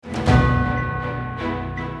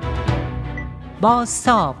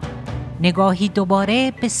بازتاب، نگاهی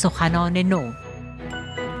دوباره به سخنان نو.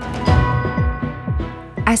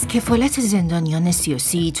 از کفالت زندانیان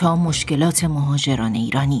سیاسی تا مشکلات مهاجران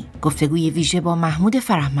ایرانی، گفتگوی ویژه با محمود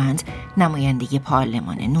فرهمند، نماینده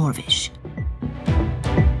پارلمان نروژ.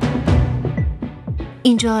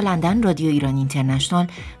 اینجا لندن، رادیو ایران اینترنشنال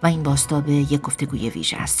و این بازتاب یک گفتگوی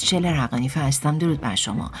ویژه است. شلر حقانیفه هستم. درود بر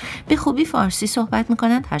شما. به خوبی فارسی صحبت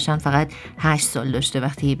میکنند. هرچند فقط 8 سال داشته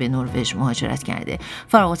وقتی به نروژ مهاجرت کرده.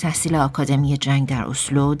 فارغ التحصیل آکادمی جنگ در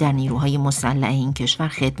اسلو، در نیروهای مسلح این کشور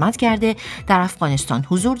خدمت کرده، در افغانستان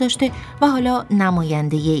حضور داشته و حالا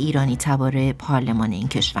نماینده ایرانی تبار پارلمان این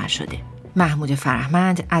کشور شده. محمود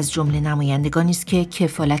فرهمند از جمله نمایندگانی است که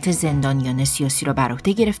کفالت زندانیان سیاسی را بر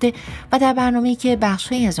عهده گرفته و در برنامه‌ای که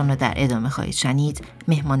بخشی از آن را در ادامه خواهید شنید،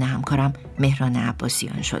 مهمان همکارم مهران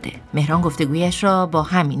عباسیان شده. مهران گفتگویش را با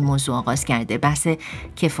همین موضوع آغاز کرده، بحث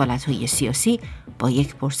کفالت‌های سیاسی با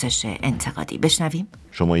یک پرسش انتقادی. بشنویم.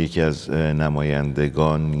 شما یکی از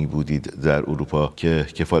نمایندگانی بودید در اروپا که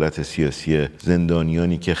کفالت سیاسی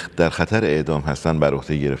زندانیانی که در خطر اعدام هستند بر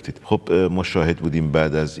عهده گرفتید. خب ما شاهد بودیم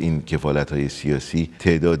بعد از این کفالت‌های سیاسی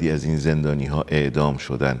تعدادی از این زندانی‌ها اعدام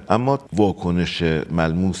شدند. اما واکنش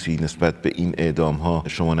ملموسی نسبت به این اعدام‌ها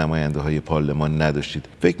شما نماینده‌های پارلمان نداشتید.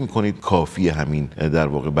 فکر می‌کنید کافی همین در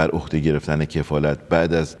واقع بر عهده گرفتن کفالت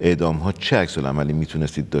بعد از اعدام‌ها چه عکس‌العملی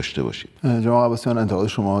میتونستید داشته باشید؟ جناب عباسیان، انتقاد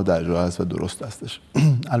شما در جا است و درست هستش.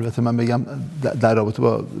 البته من بگم در رابطه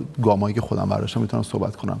با گامایی که خودم برداشتم میتونم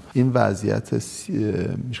صحبت کنم. این وضعیت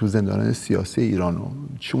زندانیان سیاسی ایران و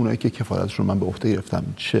چه اونایی که کفالتشون من به عهده گرفتم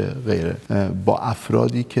چه غیره با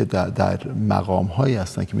افرادی که در مقام‌هایی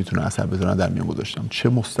هستن که میتونن اثر بذارن در میون گذاشتم، چه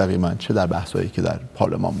مستقیما چه در بحثایی که در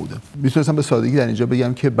پارلمان بوده. میتونستم به سادگی در اینجا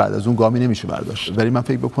بگم که بعد از اون گامی نمیشه برداشت، ولی من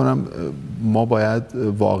فکر بکنم ما باید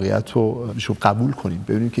واقعیت رو قبول کنیم،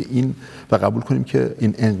 ببینیم که این و قبول کنیم که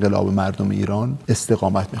این انقلاب مردم ایران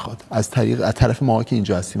استقامت میخواد از طرف ما که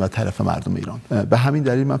اینجا هستیم و طرف مردم ایران. به همین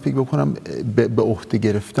دلیل من فکر بکنم به عهده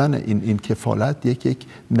گرفتن این کفالت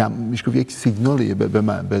یک سیگنالی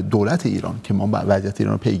به دولت ایران که ما وضعیت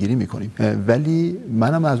ایران رو پیگیری میکنیم. ولی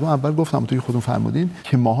منم از اون اول گفتم همونطوری که خودتون فرمودین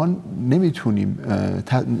که ماها نمیتونیم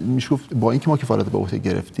با اینکه ما کفالت به عهده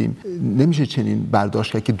گرفتیم نمیشه چنین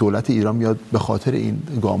برداشت کرد که دولت ایران میاد به خاطر این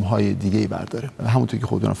گام‌های دیگه‌ای برداره. همونطوری که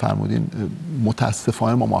خودتون فرمودین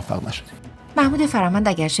متاسفانه ما موفق نشدیم. محمود فرهمند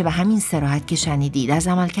اگرچه به همین صراحت که شنیدید از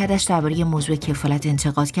عملکردش درباره موضوع کفالت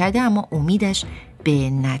انتقاد کرده، اما امیدش به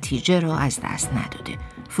نتیجه را از دست نداده.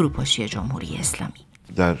 فروپاشی جمهوری اسلامی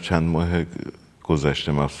در چند ماه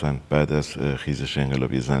گذشته، مثلا بعد از خیزش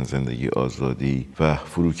انقلابی زن، زندگی، آزادی و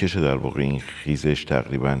فروکش در واقع این خیزش،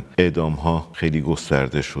 تقریبا اعدام‌ها خیلی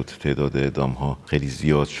گسترده شد، تعداد اعدام‌ها خیلی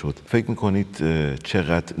زیاد شد. فکر می‌کنید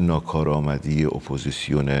چقدر ناکارآمدی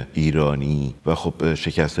اپوزیسیون ایرانی و خب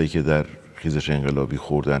شکستایی که در خیزش انقلابی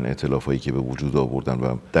خوردن، ائتلافایی که به وجود آوردن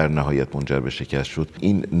و در نهایت منجر به شکست شد،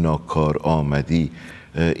 این ناکارآمدی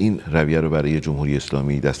این رویه رو برای جمهوری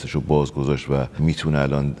اسلامی دستشو باز گذاشت و میتونه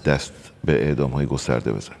الان دست به اعدام‌های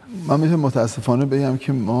گسترده بزنه؟ من میتونم متاسفانه بگم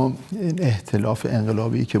که ما این ائتلاف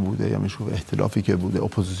انقلابی که بوده یا میشه ائتلافی که بوده،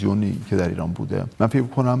 اپوزیسیونی که در ایران بوده، من فکر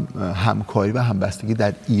کنم همکاری و همبستگی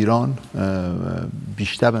در ایران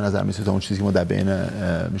بیشتر به نظر میاد تا اون چیزی که ما در بین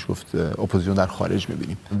میشه گفت اپوزیسیون در خارج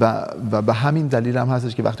میبینیم و به همین دلیل هم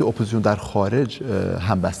هستش که وقتی اپوزیسیون در خارج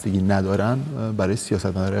همبستگی ندارن برای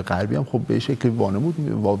سیاستمدارای غربی هم خب به شکلی وانمود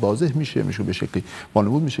واضح میشه به شکلی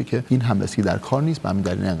وانمود میشه که این همبستگی در کار نیست، همین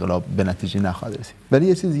دلیل انقلاب به نتیجه نخواهد رسید. ولی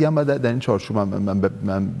یه چیز دیگه هم در این چارچوب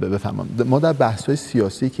من بفهمم، ما در بحث‌های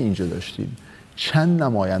سیاسی که اینجا داشتیم چند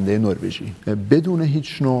نماینده نروژی بدون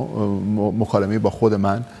هیچ نوع مکالمه با خود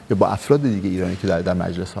من یا با افراد دیگه ایرانی که در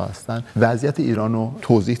مجلس ها هستن وضعیت ایران رو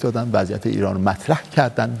توضیح دادن، وضعیت ایران رو مطرح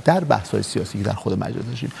کردن در بحث‌های سیاسی که در خود مجلس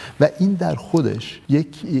داشتیم و این در خودش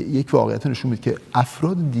یک واقعیت نشون میده که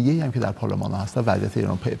افراد دیگه هم که در پارلمان هستن وضعیت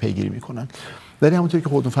ایران رو پیگیری میکنن. ولی همونطوری که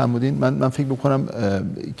خودتون فرمودین من فکر می‌کنم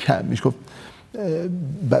میشه گفت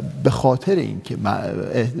به خاطر اینکه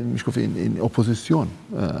میشه گفت این اپوزیسیون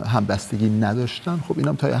همبستگی نداشتن، خب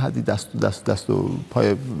اینم تا یه حدی دست و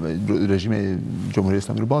پای رژیم جمهوری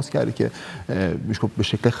اسلامی رو باز کرده که میشه گفت به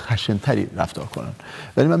شکل خشن‌تری رفتار کنن.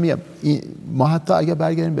 ولی من میگم ما حتی اگر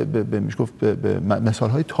برگردیم به میشه گفت به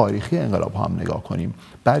مثال‌های تاریخی انقلاب ها هم نگاه کنیم،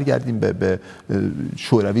 برگردیم به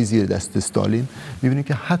شوروی زیر دست استالین، می‌بینیم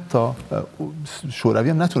که حتی شوروی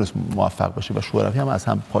هم نتونست موفق باشه و شوروی هم از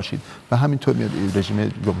هم پاشید و همینطور میاد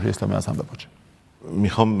رژیم جمهوری اسلامی از هم بپاشه.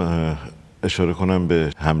 میخوام اشاره کنم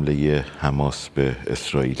به حمله حماس به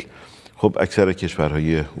اسرائیل. خب اکثر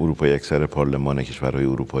کشورهای اروپایی، اکثر پارلمان کشورهای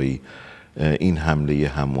اروپایی این حمله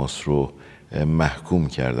حماس رو محکوم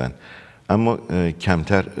کردن، اما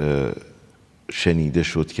کمتر شنیده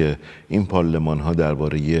شد که این پارلمان ها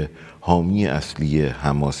درباره حامی اصلی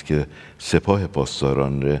حماس که سپاه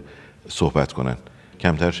پاسداران ره صحبت کنن.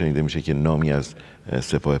 کمتر شنیده میشه که نامی از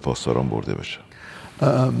سپاه پاسداران برده بشه.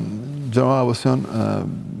 جناب عباسیان،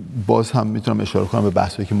 باز هم میتونم اشاره کنم به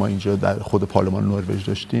بحثی که ما اینجا در خود پارلمان نروژ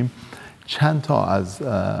داشتیم. چند تا از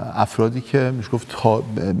افرادی که میشه گفت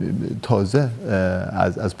تازه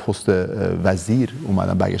از پست وزیر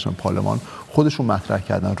اومدن برگشتن پارلمان، خودشون مطرح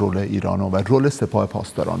کردن رول ایران و رول سپاه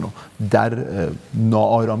پاسداران در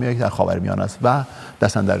ناآرامی که در خاورمیانه است و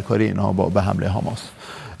دست‌اندرکاری اینها به حمله حماس.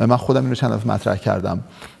 من خودم اینو چند دفعه مطرح کردم.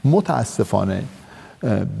 متاسفانه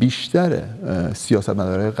بیشتر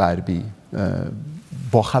سیاستمدارای غربی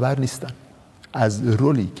با خبر نیستن از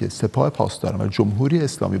رولی که سپاه پاسداران و جمهوری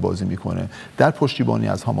اسلامی بازی میکنه در پشتیبانی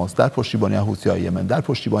از حماس، در پشتیبانی از حوثی‌های یمن، در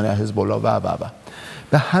پشتیبانی از حزب الله و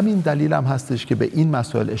به همین دلیل هم هستش که به این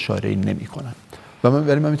مسائل اشاره نمیکنن. و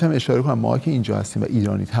من میتونم اشاره کنم ما که اینجا هستیم و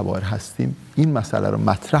ایرانی تبار هستیم این مسئله رو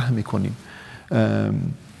مطرح میکنیم.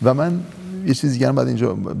 و من یه چیز دیگه هم بعد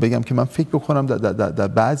اینجا بگم که من فکر بکنم در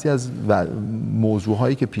بعضی از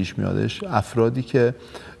موضوعهایی که پیش میادش افرادی که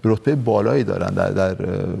رتبه بالایی دارن در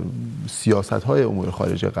سیاست‌های امور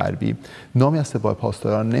خارجه غربی نامی از سپاه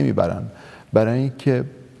پاسداران نمیبرن، برای اینکه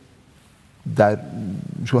در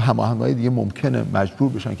هماهنگ‌های دیگه ممکنه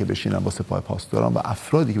مجبور بشن که بشینن با سپاه پاسداران و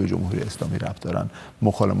افرادی که به جمهوری اسلامی ربط دارن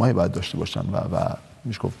مکالمه‌ای باید داشته باشن و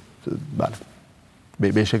میشه گفت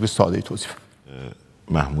بله به شکل ساده‌ای توصیف.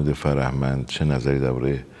 محمود فرهمند چه نظری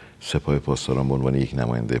درباره سپاه پاسداران به عنوان یک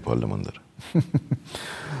نماینده پارلمان داره؟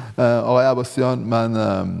 آقای عباسیان،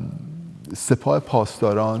 من سپاه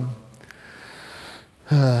پاسداران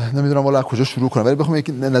نمیدونم والا از کجا شروع کنم، ولی بخوام یک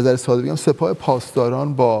نظر ساده بگم، سپاه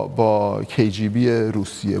پاسداران با KGB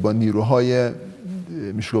روسیه، با نیروهای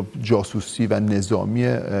میشه گفت جاسوسی و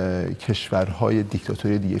نظامی کشورهای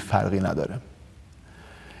دیکتاتوری دیگه فرقی نداره.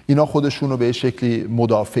 اینا خودشون رو به شکلی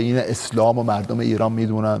مدافعین اسلام و مردم ایران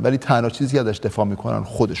میدونن، ولی تنها چیزی که ازش دفاع میکنن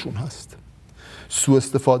خودشون هست. سوء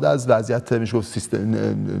استفاده از وضعیت میشه گفت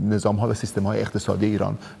نظام‌ها و سیستم‌های اقتصادی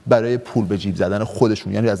ایران برای پول به جیب زدن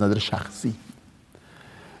خودشون، یعنی از نظر شخصی،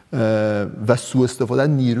 و سوء استفاده از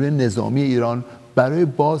نیروی نظامی ایران برای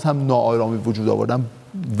باز هم ناآرامی وجود آوردن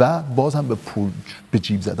و باز هم به پول به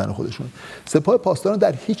جیب زدن خودشون. سپاه پاسداران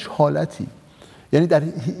در هیچ حالتی، یعنی در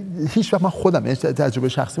هیچ وقت، من خودم یعنی تجربه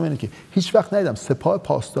شخصی من اینه که هیچ وقت ندیدم سپاه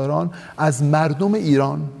پاسداران از مردم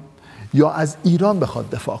ایران یا از ایران بخواد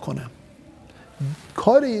دفاع کنه.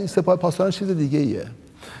 کار این سپاه پاسداران چیز دیگه ایه.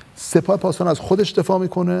 سپاه پاسداران از خودش دفاع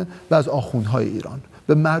میکنه و از آخوندهای ایران.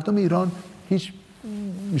 به مردم ایران هیچ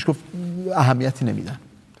میشه گفت اهمیتی نمیدن.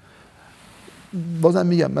 بازم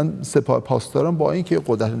میگم من سپاه پاسداران با اینکه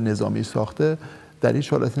قدرت نظامی ساخته در هیچ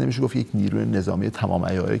حالتی نمیشه گفت یک نیروی نظامی تمام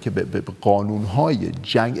عیاره که به قانونهای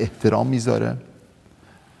جنگ احترام میذاره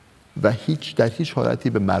و در هیچ حالتی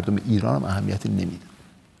به مردم ایران هم اهمیتی نمیده.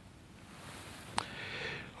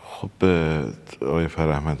 خب آقای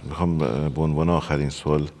فرهمند، میخوام به عنوان آخرین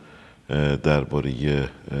سوال درباره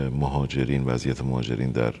مهاجرین، وضعیت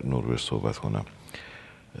مهاجرین در نروژ صحبت کنم.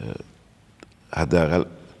 حداقل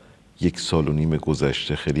 1.5 سال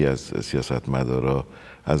گذشته خیلی از سیاستمدارا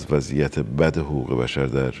از وضعیت بد حقوق بشر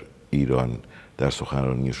در ایران در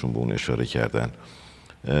سخنرانیشون به اون اشاره کردن.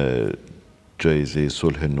 جایزه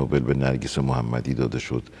صلح نوبل به نرگس محمدی داده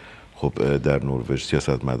شد. خب در نروژ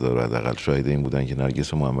سیاستمدارا حداقل شاهد این بودن که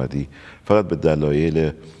نرگس محمدی فقط به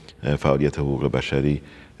دلایل فعالیت حقوق بشری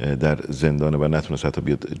در زندان و نتونست حتی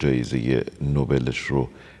بیاد جایزه نوبلش رو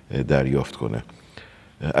دریافت کنه.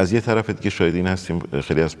 از یه طرف دیگه شاهد این هستیم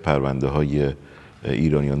خیلی از پرونده های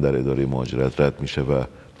ایرانیان در اداره مهاجرت رد میشه و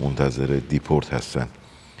منتظر دیپورت هستن.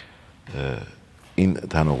 این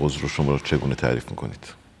تناقض رو شما چگونه تعریف میکنید؟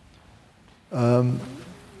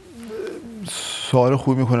 سوال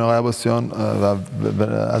خوب میکنه آقای عباسیان. و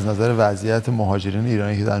از نظر وضعیت مهاجرین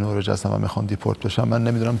ایرانی که در نروژ هستن و میخوان دیپورت بشن، من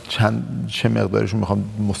نمیدونم چه مقدارشون میخوان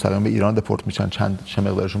مستقیم به ایران دیپورت میشن، چه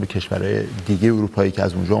مقدارشون به کشورهای دیگه اروپایی که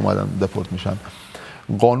از اونجا اومدن دیپورت میشن.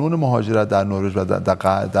 قانون مهاجرت در نروژ و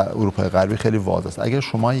در اروپای غربی خیلی واضحه است. اگر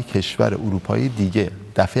شما یک کشور اروپایی دیگه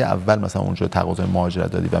دفعه اول مثلا اونجا تقاضای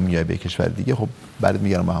مهاجرت دادی و میای به کشور دیگه، خب بعد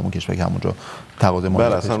میگردن به همون کشور که همونجا تقاضای مهاجرت.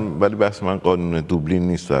 بله، اصلا ولی بحث من قانون دوبلین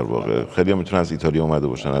نیست در واقع. خیلی ها میتونن از ایتالیا اومده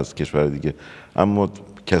باشن، از کشور دیگه، اما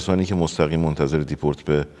کسانی که مستقیم منتظر دیپورت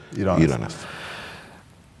به ایران هست.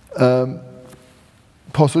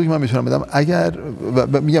 پاسخی که من میتونم بدم، اگر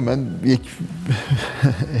میگم من یک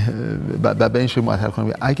به این شکل مطرح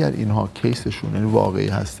کنم، اگر اینها کیسشون یعنی واقعی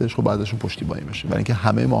هستش، خب بعدشون پشتیبانی بشه، برای اینکه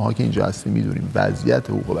همه ماها که اینجا هستیم میدونیم وضعیت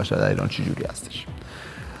حقوق بشر در ایران چه جوری هستش.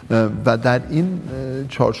 و در این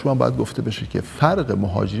چارچوب هم باید گفته بشه که فرق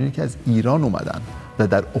مهاجرینی که از ایران اومدن و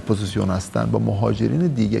در اپوزیسیون هستن با مهاجرین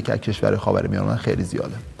دیگه که از کشور خاورمیانه اومدن خیلی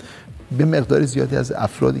زیاده. به مقدار زیادی از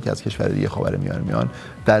افرادی که از کشور دیگه خاورمیانه میان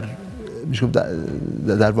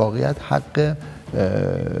در واقعیت حق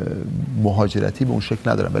مهاجرتی به اون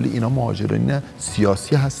شکل ندارن، ولی اینا مهاجرین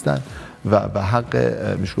سیاسی هستن و حق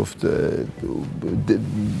میشه گفت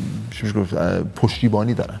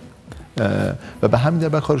پشتیبانی دارن و به همین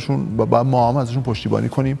دلیل کارشون با ما هم ازشون پشتیبانی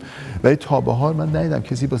کنیم. ولی تا به حال من ندیدم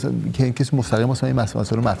کسی مستقیم مثلا این مسئله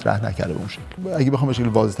رو مطرح نکرده باشه. اگه بخوام به شکل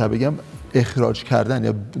واضح‌تر بگم، اخراج کردن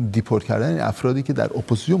یا دیپورت کردن این افرادی که در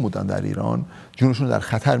اپوزیسیون بودن در ایران جونشون رو در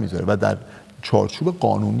خطر میذاره و در چارچوب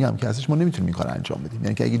قانونی هم که هستش ما نمیتونیم این کارو انجام بدیم.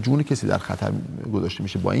 یعنی که اگه جون کسی در خطر گذاشته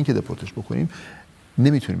میشه با اینکه دپورتش بکنیم،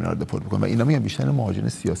 نمیتونیم اینا رو دپورت بکنیم و اینا میگن بیشتر مهاجرین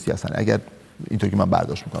سیاسی هستن. اگر اینطوری که من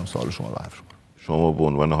برداشت میکنم سوال شما رو حذف کنم. شما به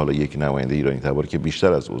عنوان حالا یک نماینده ایرانی تبار که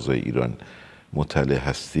بیشتر از اوضاع ایران مطلع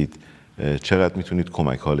هستید، چقدر میتونید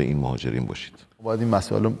کمک حال این مهاجرین باشید؟ باید این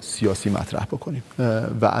مسائل رو سیاسی مطرح بکنیم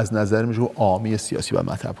و از نظر میشه عامی سیاسی باید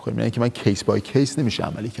مطرح بکنیم. یعنی که من کیس بای کیس نمیشه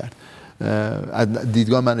عملی کرد. از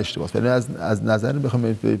دیدگاه من اشتباهه، ولی از نظر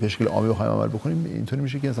بخوایم به شکل عامی بخوایم عمل بکنیم اینطوری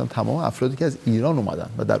میشه که مثلا تمام افرادی که از ایران اومدن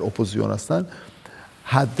و در اپوزیسیون هستن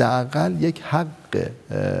حداقل یک حق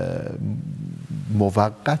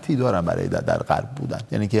موقتی دارن برای در غرب بودن.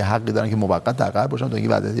 یعنی که حقی دارن که موقت در غرب باشن تا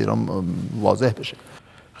اینکه وضعیت ایران واضح بشه.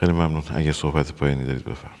 خیلی ممنون. اگه صحبت پایانی دارید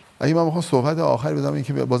بفرمایید. اگه من بخوام صحبت آخری بزنم، این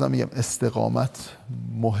که بازم میگم استقامت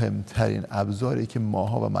مهمترین ابزاری که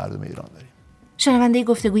ماها و مردم ایران داریم. شنونده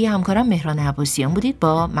گفتگوی همکارم مهران عباسیان بودید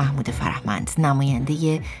با محمود فرهمند،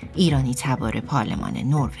 نماینده ایرانی تبار پارلمان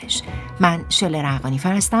نروژ. من شله رحقانی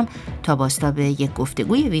هستم تا بازتاب یک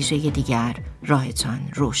گفتگوی ویژه دیگر راهتان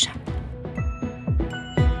روشن.